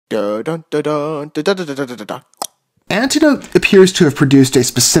Antidote appears to have produced a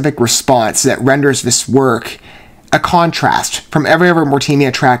specific response that renders this work a contrast from every other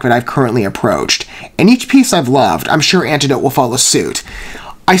Mortemia track that I've currently approached. And each piece I've loved, I'm sure Antidote will follow suit.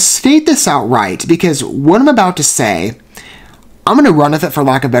 I state this outright because what I'm about to say, I'm going to run with it for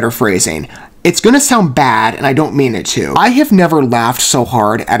lack of better phrasing. It's going to sound bad, and I don't mean it to. I have never laughed so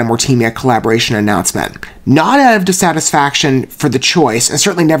hard at a Mortemia collaboration announcement. Not out of dissatisfaction for the choice, and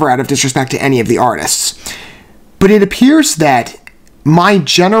certainly never out of disrespect to any of the artists. But it appears that my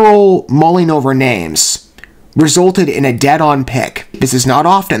general mulling over names resulted in a dead-on pick. This is not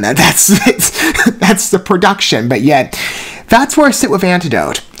often. That's the production, but yet that's where I sit with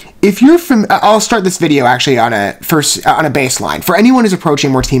Antidote. If you're from, I'll start this video actually on a baseline. For anyone who's approaching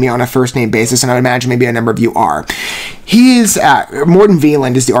Mortemia on a first name basis, and I would imagine maybe a number of you are, he is, Morten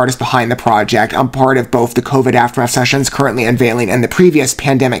Veland is the artist behind the project. I'm part of both the COVID Aftermath sessions currently unveiling and the previous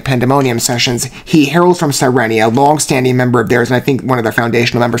Pandemic Pandemonium sessions. He hails from Sirenia, a long-standing member of theirs, and I think one of their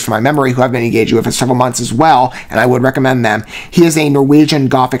foundational members from my memory, who I've been engaging with for several months as well, and I would recommend them. He is a Norwegian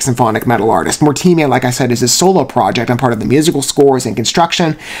Gothic symphonic metal artist. Mortemia, like I said, is his solo project. I'm part of the musical scores and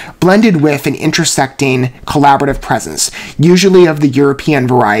construction, blended with an intersecting collaborative presence, usually of the European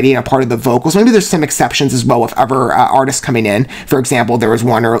variety, and a part of the vocals. Maybe there's some exceptions as well with other artists coming in. For example, there was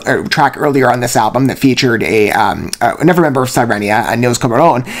one track earlier on this album that featured another member of Sirenia, Nils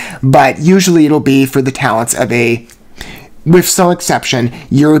Cameron, but usually it'll be for the talents of a, with some exception,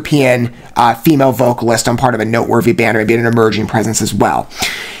 European female vocalist on part of a noteworthy band, or maybe an emerging presence as well.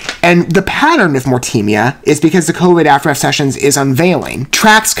 And the pattern of Mortemia is because the COVID Aftermath sessions is unveiling.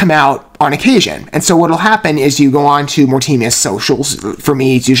 Tracks come out on occasion. And so what'll happen is you go on to Mortemia's socials. For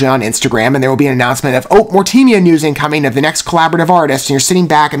me, it's usually on Instagram, and there will be an announcement of, oh, Mortemia news incoming of the next collaborative artist. And you're sitting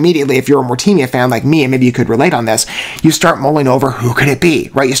back immediately, if you're a Mortemia fan like me, and maybe you could relate on this, you start mulling over who could it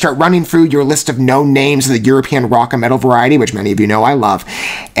be, right? You start running through your list of known names of the European rock and metal variety, which many of you know I love,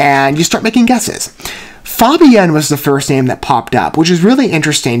 and you start making guesses. Fabienne was the first name that popped up, which is really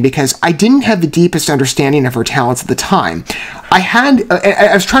interesting because I didn't have the deepest understanding of her talents at the time.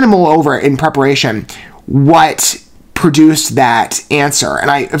 I was trying to mull over in preparation what produced that answer,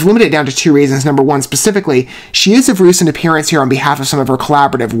 and I've limited it down to two reasons. Number one, specifically, she is of recent appearance here on behalf of some of her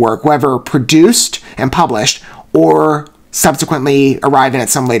collaborative work, whether produced and published or subsequently arriving at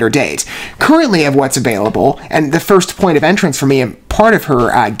some later date. Currently of what's available, and the first point of entrance for me and part of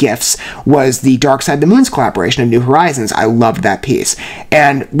her gifts was the Dark Side of the Moon's collaboration of New Horizons. I loved that piece.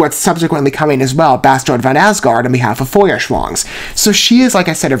 And what's subsequently coming as well, Bastard van Asgard on behalf of Feuerschwangs. So she is, like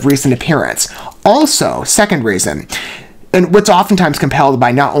I said, of recent appearance. Also, second reason, and what's oftentimes compelled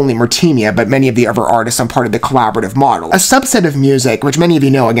by not only Mortemia, but many of the other artists on part of the collaborative model. A subset of music, which many of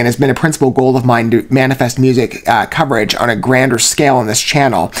you know, again, has been a principal goal of mine to manifest music coverage on a grander scale on this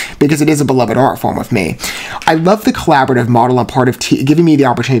channel, because it is a beloved art form with me. I love the collaborative model on part of giving me the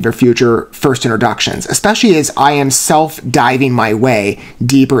opportunity for future first introductions, especially as I am self-diving my way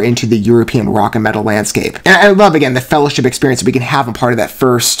deeper into the European rock and metal landscape. And I love, again, the fellowship experience that we can have on part of that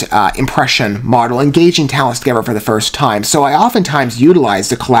first impression model, engaging talents together for the first time. So I oftentimes utilize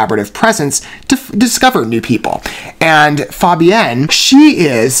the collaborative presence to discover new people. And Fabienne, she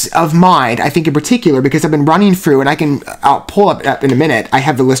is of mind, I think in particular, because I've been running through, and I'll pull up in a minute, I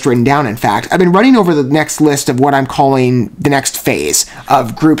have the list written down in fact, I've been running over the next list of what I'm calling the next phase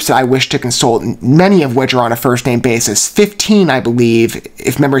of groups that I wish to consult, many of which are on a first name basis. 15, I believe,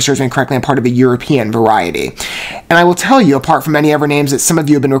 if memory serves me correctly, I'm part of the European variety. And I will tell you, apart from many other names that some of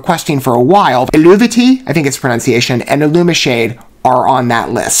you have been requesting for a while, Eluveitie, I think it's pronunciation, and Illumishade are on that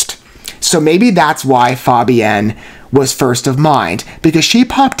list. So maybe that's why Fabienne was first of mind, because she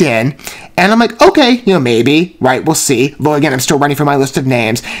popped in, and I'm like, okay, you know, maybe, right, we'll see. Though again, I'm still running through my list of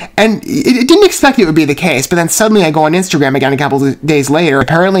names, and it didn't expect it would be the case, but then suddenly I go on Instagram again a couple of days later.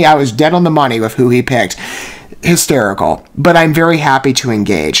 Apparently I was dead on the money with who he picked. Hysterical. But I'm very happy to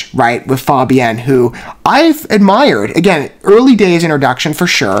engage, right, with Fabienne, who I've admired. Again, early days introduction for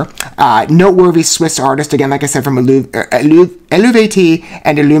sure. Noteworthy Swiss artist, again, like I said, from Eluveitie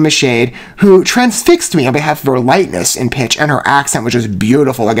and Illumishade, who transfixed me on behalf of her lightness in pitch and her accent, which is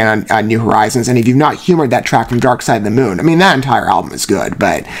beautiful, again, on New Horizons. And if you've not humored that track from Dark Side of the Moon, I mean, that entire album is good,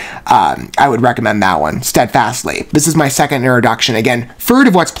 but I would recommend that one steadfastly. This is my second introduction. Again, third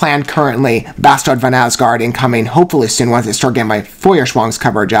of what's planned currently, Bastard van Asgard incoming coming hopefully soon once I start getting my Feuerschwangs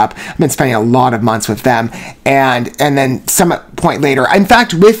coverage up. I've been spending a lot of months with them, and then some point later, in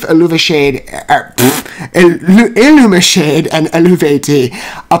fact, with Illumishade, Illumishade and Eluveitie,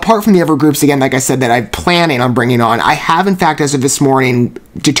 apart from the other groups, again, like I said, that I'm planning on bringing on, I have, in fact, as of this morning,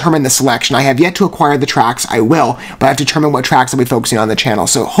 determined the selection. I have yet to acquire the tracks. I will, but I've determined what tracks I'll be focusing on the channel,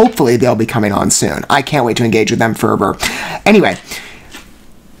 so hopefully they'll be coming on soon. I can't wait to engage with them further. Anyway,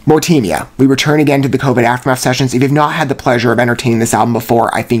 Mortemia. We return again to the COVID Aftermath sessions. If you've not had the pleasure of entertaining this album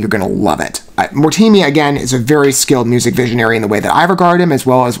before, I think you're going to love it. Mortemia, again, is a very skilled music visionary in the way that I regard him, as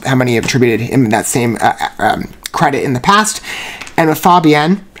well as how many have attributed him that same credit in the past. And with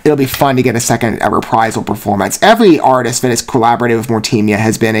Fabienne, it'll be fun to get a second reprisal performance. Every artist that has collaborated with Mortemia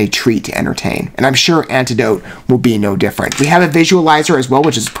has been a treat to entertain, and I'm sure Antidote will be no different. We have a visualizer as well,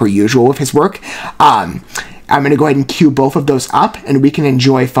 which is per usual with his work. I'm going to go ahead and cue both of those up, and we can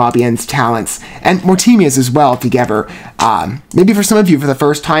enjoy Fabienne's talents and Mortemia's as well together. Maybe for some of you, for the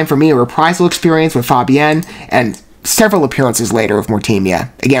first time, for me, a reprisal experience with Fabienne, and several appearances later with Mortemia.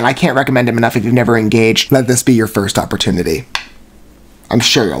 Again, I can't recommend him enough if you've never engaged. Let this be your first opportunity. I'm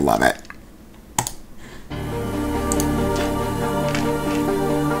sure you'll love it.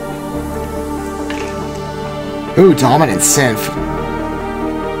 Ooh, dominant synth.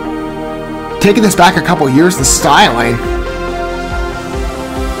 Taking this back a couple years, the styling.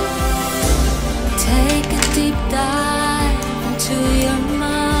 Take a deep dive into your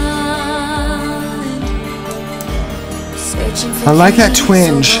mind. Searching for I like that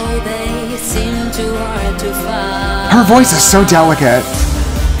twinge. they seem too hard to find. Her voice is so delicate.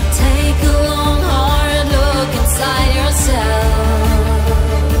 Take a long, hard look inside yourself.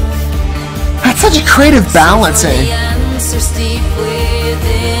 That's such a creative balancing. The answers deep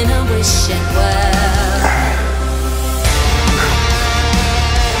within a wishing well.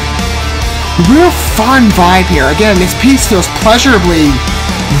 Real fun vibe here. Again, this piece feels pleasurably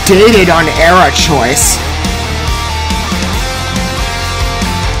dated on era choice.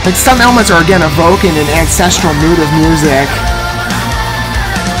 Like some elements are again evoking an ancestral mood of music.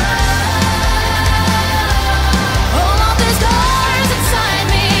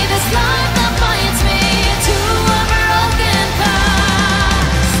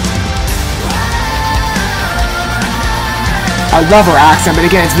 I love her accent, but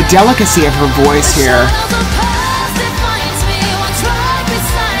again, it's the delicacy of her voice here.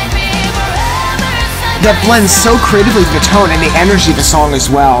 That blends so creatively to the tone and the energy of the song as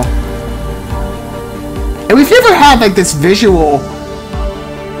well. And we've never had like this visual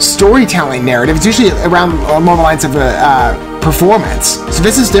storytelling narrative. It's usually around more the lines of a performance. So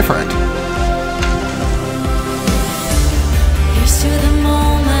this is different.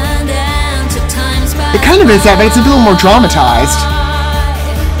 It kind of is that, but it's a little more dramatized.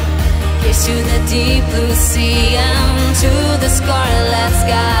 Here's to the deep blue sea and to the scarlet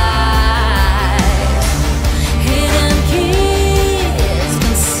sky. Hidden keys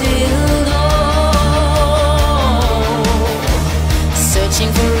concealed,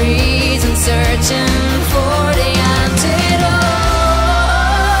 searching for reason, searching for the antidote.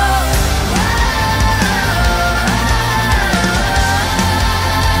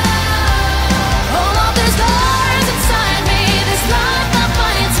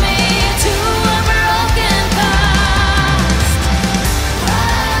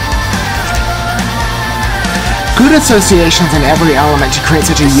 Good associations in every element to create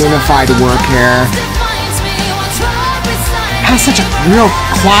such a unified work here. It has such a real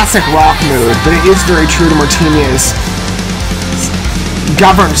classic rock mood, but it is very true to Mortemia's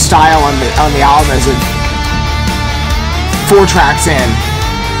governed style on the album as it 4 tracks in.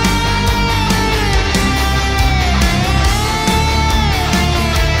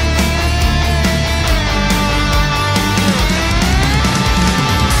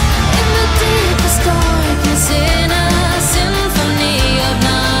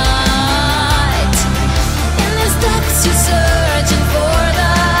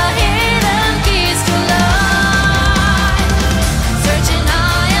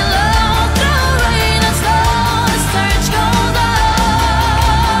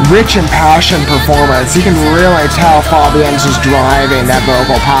 Rich and passionate performance. You can really tell Fabienne's just driving that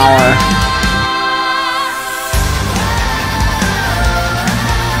vocal power.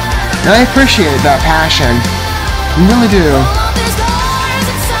 And I appreciate that passion. I really do.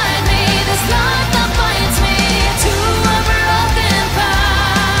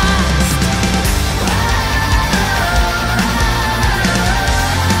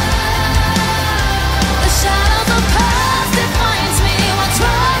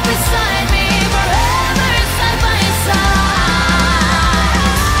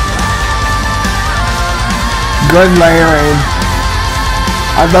 Good layering.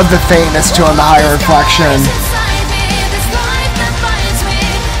 I love the faintness too on the higher inflection.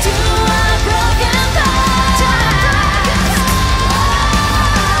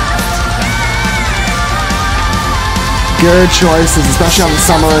 Good choices, especially on the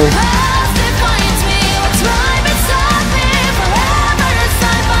summary.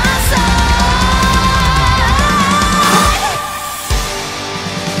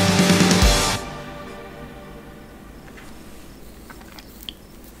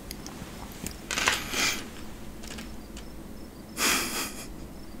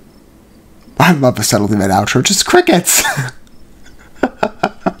 I love a settled in that outro. Just crickets.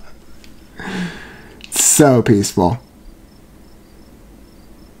 So peaceful.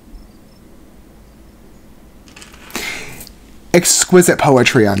 Exquisite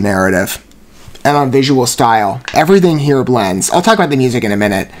poetry on narrative and on visual style. Everything here blends. I'll talk about the music in a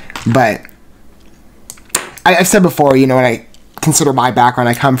minute, but I've said before, you know, when I consider my background,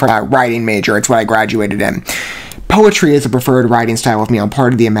 I come from a writing major. It's what I graduated in. Poetry is a preferred writing style with me on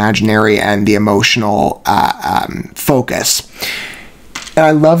part of the imaginary and the emotional focus. And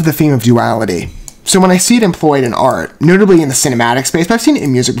I love the theme of duality. So when I see it employed in art, notably in the cinematic space, but I've seen it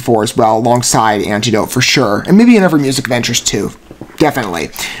in music before as well, alongside Antidote for sure, and maybe in other music ventures too, definitely.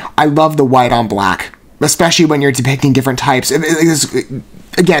 I love the white on black, especially when you're depicting different types.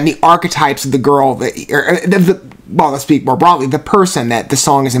 Again, the archetypes of the girl, well, let's speak more broadly, the person that the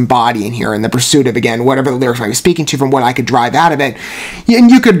song is embodying here in the pursuit of, again, whatever the lyrics might be speaking to from what I could drive out of it. And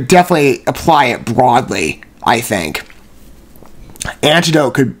you could definitely apply it broadly, I think.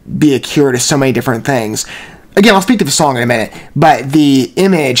 Antidote could be a cure to so many different things. Again, I'll speak to the song in a minute, but the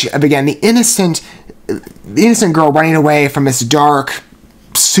image of, again, the innocent girl running away from this dark,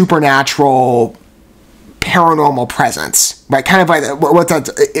 supernatural, paranormal presence, right? Kind of like what that.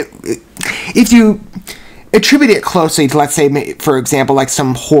 If you attribute it closely to, let's say, for example, like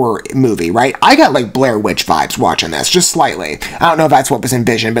some horror movie, right? I got like Blair Witch vibes watching this, just slightly. I don't know if that's what was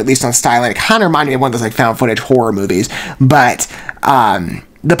envisioned, but at least on styling, it kind of reminded me of one of those like found footage horror movies. But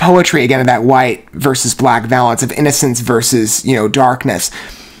the poetry, again, of that white versus black balance of innocence versus, you know, darkness,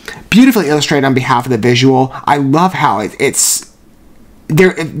 beautifully illustrated on behalf of the visual. I love how it's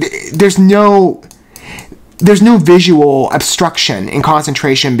there. There's no visual obstruction and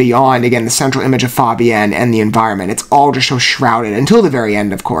concentration beyond, again, the central image of Fabienne and the environment. It's all just so shrouded, until the very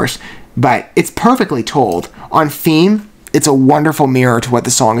end, of course, but it's perfectly told. On theme, it's a wonderful mirror to what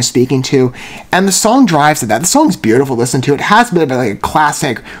the song is speaking to, and the song drives at that. The song's beautiful to listen to. It has a bit of like a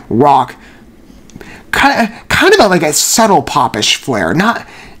classic rock, kind of like a subtle popish flair, not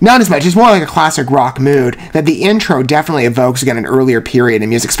as much. It's more like a classic rock mood that the intro definitely evokes, again, an earlier period in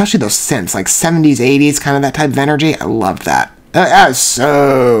music, especially those synths, like 70s, 80s, kind of that type of energy. I love that. It's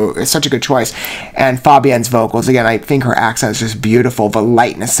such a good choice. And Fabienne's vocals, again, I think her accent is just beautiful. The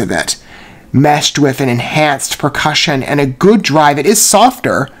lightness of it, meshed with an enhanced percussion and a good drive. It is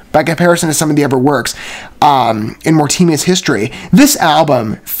softer by comparison to some of the other works in Mortemia's history. This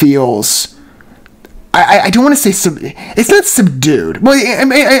album feels... I don't want to say it's not subdued. Well,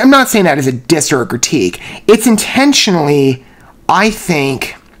 I'm not saying that as a diss or a critique. It's intentionally, I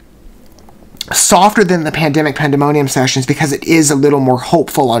think, softer than the Pandemonium sessions because it is a little more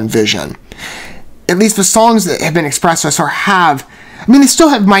hopeful on vision. At least the songs that have been expressed thus far have. I mean, they still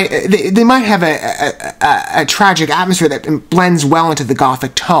have they might have a tragic atmosphere that blends well into the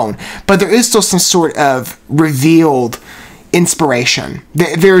gothic tone, but there is still some sort of revealed inspiration.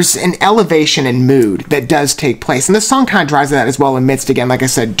 There's an elevation in mood that does take place, and this song kind of drives that as well amidst, again, like I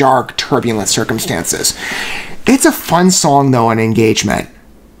said, dark, turbulent circumstances. It's a fun song, though, on engagement.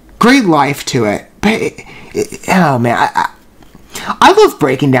 Great life to it. But, oh, man, I love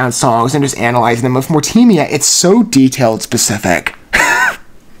breaking down songs and just analyzing them. With Mortemia, it's so detailed, specific.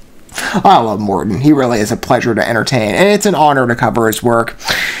 I love Morten. He really is a pleasure to entertain, and it's an honor to cover his work.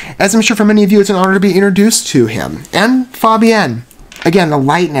 As I'm sure for many of you, it's an honor to be introduced to him. And Fabienne. Again, the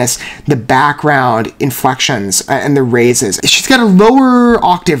lightness, the background inflections, and the raises. She's got a lower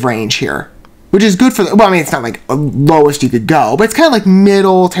octave range here, which is good for the... Well, I mean, it's not like lowest you could go, but it's kind of like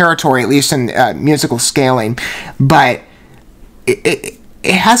middle territory, at least in musical scaling. But it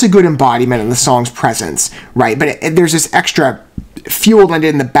has a good embodiment in the song's presence, right? But there's this extra fueled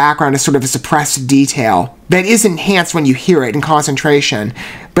in the background as sort of a suppressed detail that is enhanced when you hear it in concentration,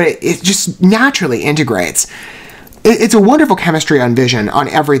 but it just naturally integrates. It's a wonderful chemistry on vision on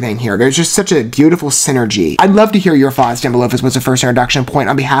everything here. There's just such a beautiful synergy. I'd love to hear your thoughts down below if this was the first introduction point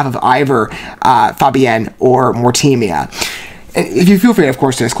on behalf of either Fabienne or Mortemia. If you feel free, of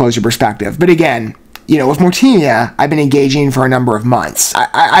course, to disclose your perspective. But again, with Mortemia, I've been engaging for a number of months.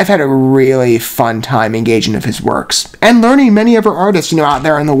 I've had a really fun time engaging with his works and learning many other artists, out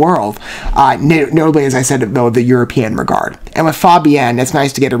there in the world. Notably, as I said, though, the European regard. And with Fabienne, it's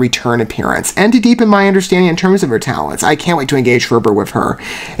nice to get a return appearance and to deepen my understanding in terms of her talents. I can't wait to engage further with her.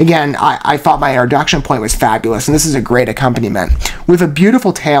 Again, I thought my introduction point was fabulous, and this is a great accompaniment. With a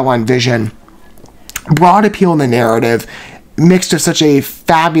beautiful tale on vision, broad appeal in the narrative, mixed with such a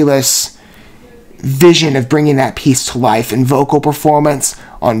fabulous vision of bringing that piece to life in vocal performance,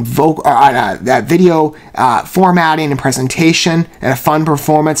 on video formatting and presentation, and a fun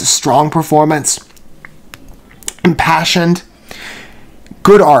performance, a strong performance, impassioned,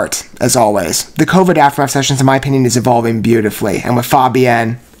 good art, as always. The COVID Aftermath Sessions, in my opinion, is evolving beautifully, and with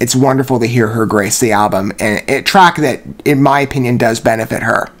Fabienne, it's wonderful to hear her grace the album, and a track that, in my opinion, does benefit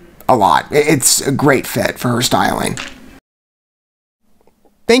her a lot. It's a great fit for her styling.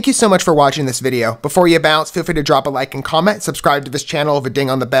 Thank you so much for watching this video. Before you bounce, feel free to drop a like and comment, subscribe to this channel with a ding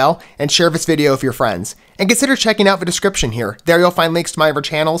on the bell, and share this video with your friends. And consider checking out the description here. There you'll find links to my other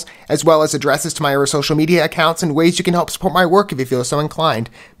channels, as well as addresses to my other social media accounts and ways you can help support my work if you feel so inclined.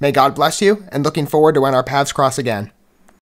 May God bless you, and looking forward to when our paths cross again.